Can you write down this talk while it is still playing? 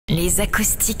Les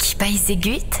acoustiques Pays et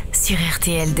Gut sur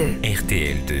RTL2.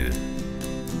 RTL2.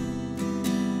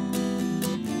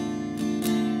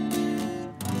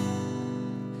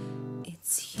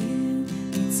 It's you,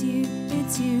 it's you,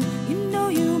 it's you. You know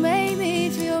you made me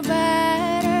feel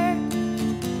better.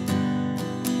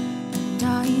 And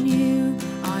I knew,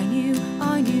 I knew,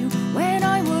 I knew when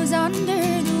I was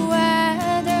under the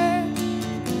weather.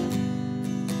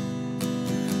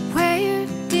 Where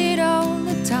did all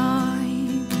the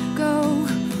time go?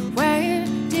 Where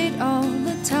did all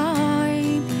the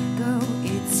time go?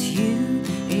 It's you,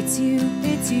 it's you,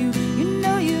 it's you. You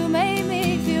know you made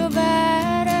me feel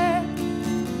better.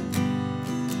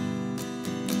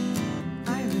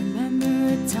 I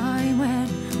remember a time when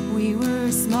we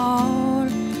were small,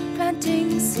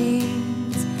 planting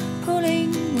seeds,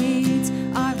 pulling weeds.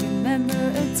 I remember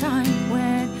a time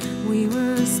when we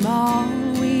were small,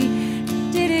 we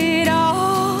did it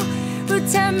all. But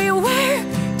tell me, where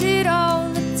did all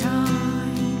the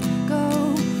time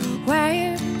go?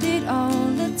 Where did all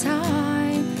the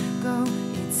time go?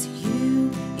 It's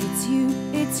you, it's you,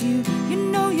 it's you. You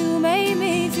know you made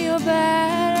me feel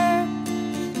better.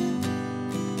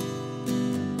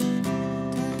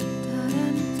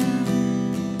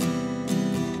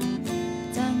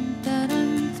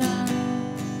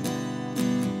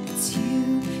 It's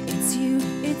you, it's you,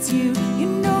 it's you. You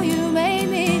know you made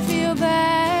me feel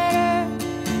better.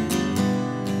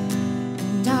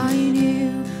 And I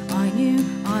knew, I knew,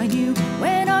 I knew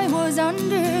when I was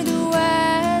under the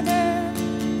weather.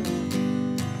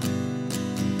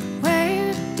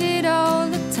 Where did all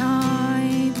the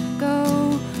time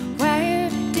go? Where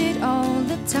did all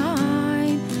the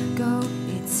time go?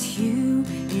 It's you,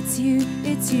 it's you,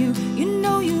 it's you. You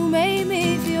know you made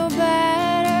me feel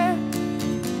better.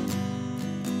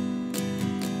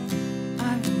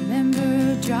 I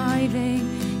remember driving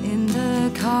in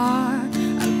the car.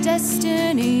 Our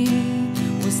destiny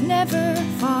was never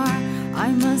far.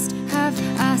 I must have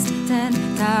asked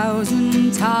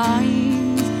 10,000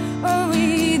 times, are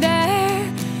we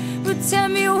there? But tell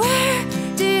me, where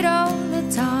did all the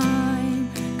time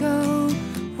go?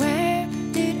 Where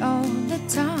did all the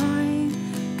time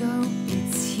go?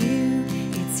 It's you,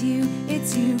 it's you,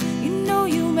 it's you. You know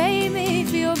you made me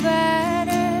feel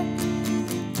better.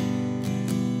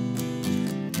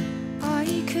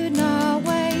 I could not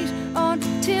wait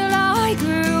until I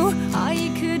grew.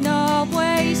 I could not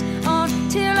wait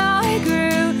until I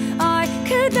grew. I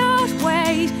could not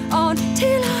wait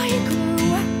until I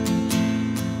grew.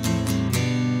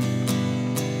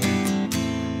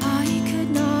 I could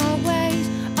not wait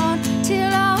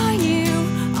until I knew.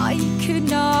 I could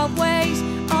not wait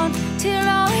until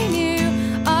I knew.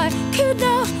 I could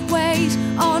not wait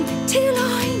until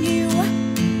I knew.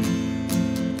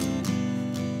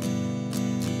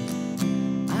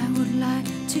 I would like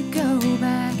to go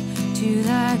back to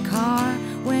that car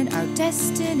when our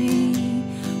destiny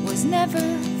was never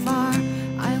far.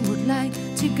 I would like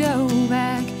to go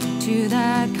back to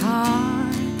that car,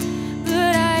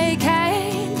 but I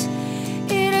can't.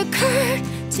 It occurred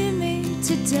to me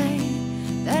today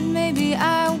that maybe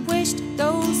I wished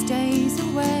those days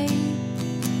away.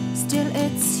 Still,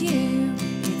 it's you,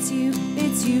 it's you,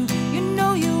 it's you. You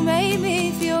know you made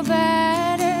me feel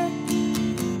better.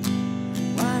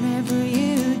 Whatever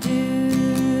you do,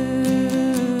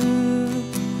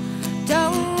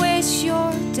 don't wish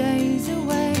your days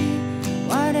away.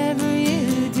 Whatever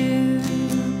you do,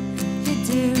 you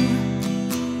do.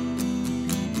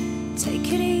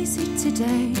 Take it easy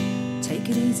today, take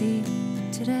it easy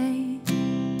today.